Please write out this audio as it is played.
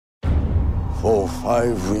For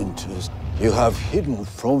 5 winters, you have hidden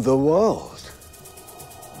from the world.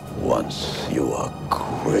 Once you are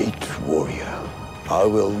great warrior, I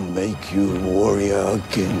will make you warrior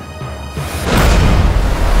again.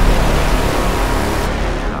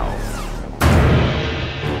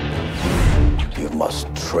 You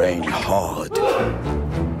must train hard.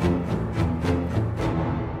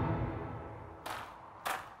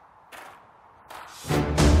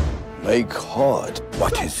 Make hard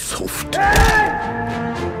what is soft.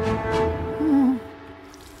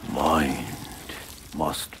 Mind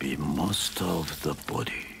must be master of the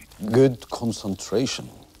body. Good concentration,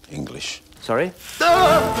 English. Sorry?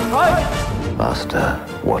 Master,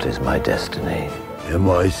 what is my destiny?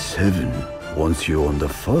 MI7 wants you on the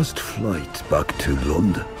first flight back to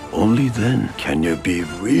London. Only then can you be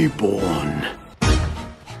reborn.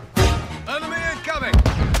 Enemy incoming!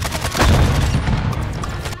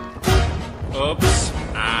 Oops,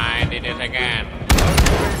 I did it again.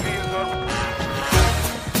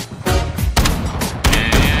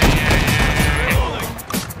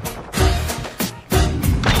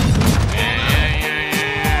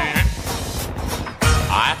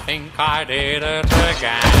 I think I did it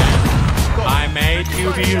again. I made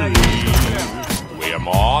you believe we're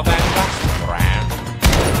more than just friends.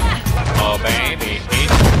 Oh baby,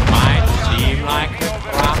 it might seem like a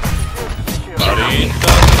trap, but it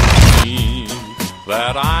doesn't mean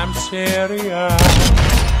that I'm serious.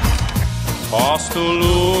 Forced to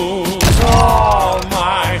lose all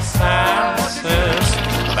my senses,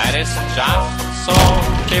 that is just so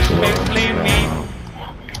typically me.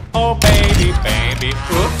 Oh baby, baby,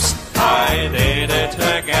 oops, I did it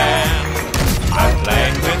again. I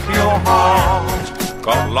played with your heart,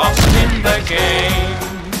 got lost in the game.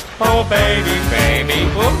 Oh baby, baby,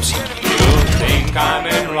 oops, you think I'm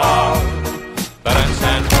in love, but I'm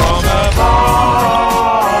sent from above.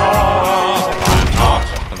 I'm not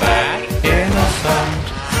that innocent.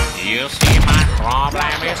 You see, my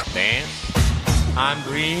problem is this: I'm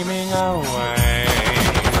dreaming away,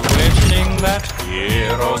 wishing that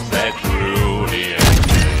heroes that truly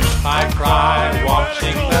exist. I cry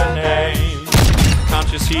watching the days. Can't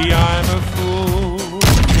you see I'm a fool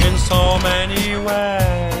in so many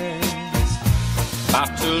ways?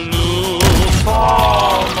 But to lose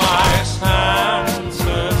all my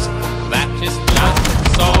senses, that is just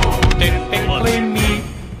so typically me.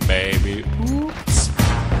 Baby, oops,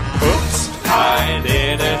 oops, I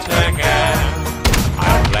did it again. I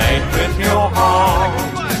played with your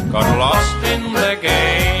heart, got lost in the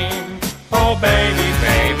game. Oh baby,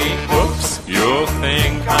 baby, oops, you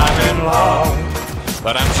think I'm in love,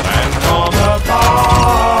 but I'm sent from above.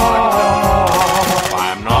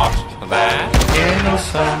 I'm not that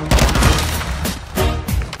innocent.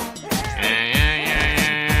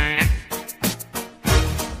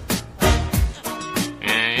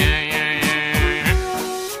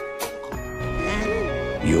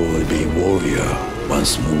 You will be warrior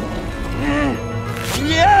once more.